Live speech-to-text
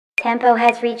Tempo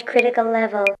has reached critical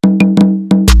level.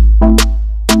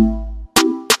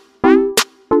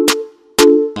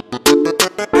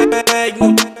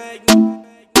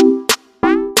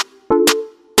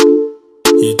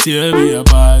 You tear me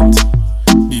apart,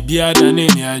 Bribiaa dane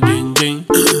adwendwen.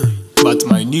 But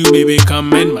my new baby come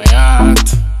mend my heart.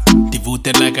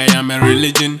 Devoted like I am a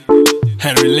religion.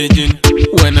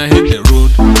 When I hit the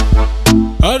road,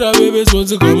 other babies want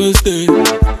to come and stay,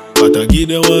 but I give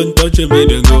them one touch and make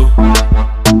them go.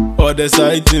 All the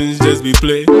side things just be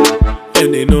play,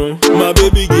 and they know my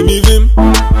baby give me vim.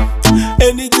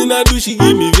 Anything I do, she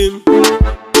give me vim.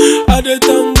 I dey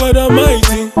thank God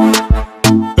Almighty.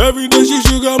 Every day she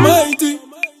sugar mighty.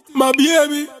 My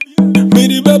baby, me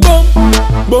di be bum,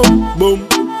 bum, bum,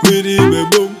 me di be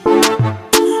bum.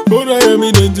 But I am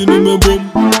me dancing in my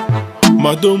bum.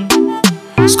 Magnom,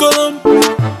 Skolom,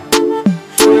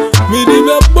 me di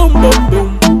be bum, bum,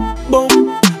 bum, bum,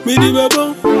 me di be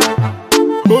bum.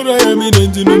 But I am me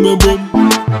dancing in my bum.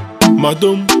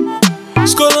 Magnom,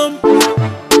 Skolom.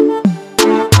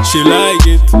 She like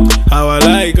it, how I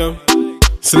like 'em.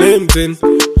 Slim thin,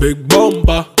 big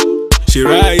Bomba. She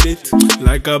ride it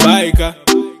like a biker.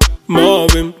 More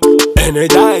of him,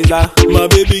 energizer. My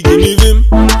baby give me vim.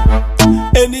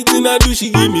 Anything I do, she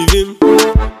give me vim.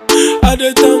 I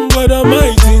dey thank God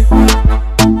Almighty.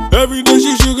 Every day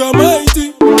she sugar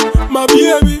mighty. My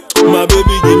baby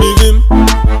give me vim.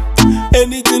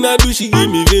 Anything I do, she give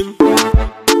me vim.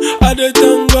 I dey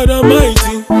thank God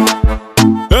Almighty.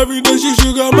 Every day she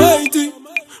sugar mighty.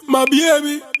 My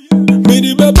baby, me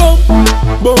di be bum,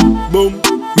 bum, bum,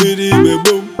 me di be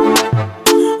bum.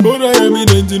 But I am me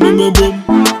dancing in my bum.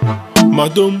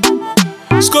 Magnom,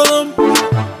 Skolom,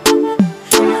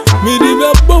 me di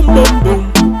be bum, bum,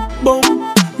 bum, bum,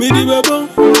 me di be bum.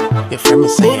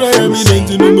 But I am me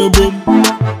dancing in my bum.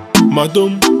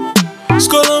 Magnom,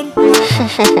 Skolom.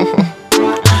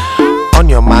 On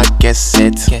your mark, get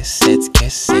set.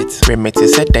 Remedy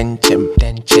se denchem.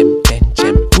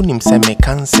 Unim se me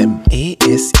cansem.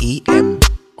 ASEM.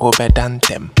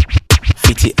 Overdantem.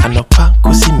 Fiti anopa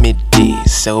kusi midday.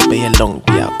 So be a long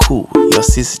day cool. Your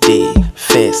sis day.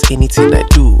 First, anything I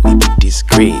do, it be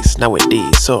disgrace.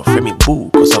 Nowadays, so for me boo,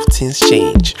 cause of things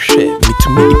change. Shit, me to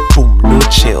me the boom, no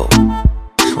chill.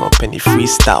 Up any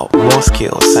freestyle, more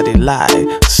skills. I dey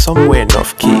lie, somewhere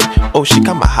enough key. Oh, she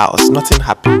come my house, nothing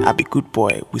happened. I be good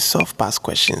boy, we solve past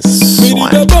questions. Me di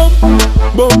be bum,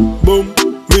 bum, bum,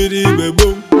 me di be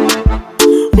bum.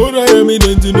 But I am me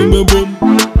dancing in my bum.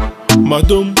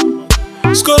 Magnom,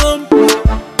 Skolom,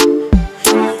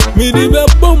 me di be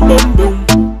bum, bum, bum,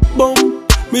 bum,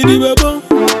 me di be bum.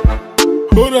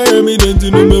 But I am me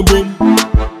dancing in my bum.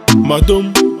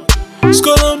 Magnom,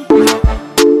 Skolom.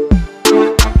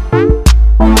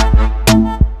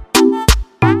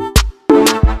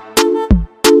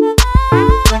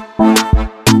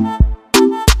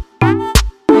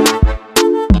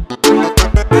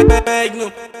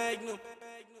 Magnom.